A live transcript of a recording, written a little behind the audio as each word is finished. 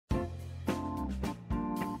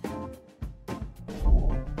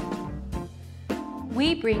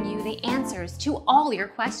we bring you the answers to all your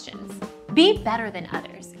questions. Be better than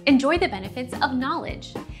others. Enjoy the benefits of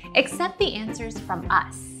knowledge. Accept the answers from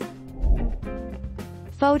us.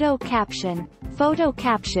 Photo caption. Photo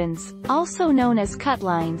captions, also known as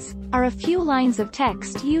cutlines, are a few lines of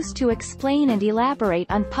text used to explain and elaborate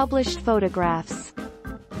on published photographs.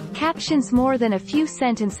 Captions more than a few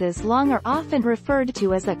sentences long are often referred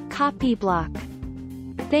to as a copy block.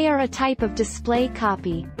 They are a type of display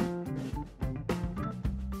copy.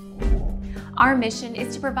 Our mission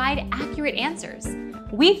is to provide accurate answers.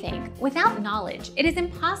 We think without knowledge, it is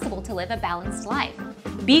impossible to live a balanced life.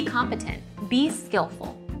 Be competent, be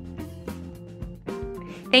skillful.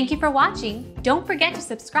 Thank you for watching. Don't forget to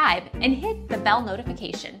subscribe and hit the bell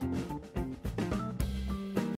notification.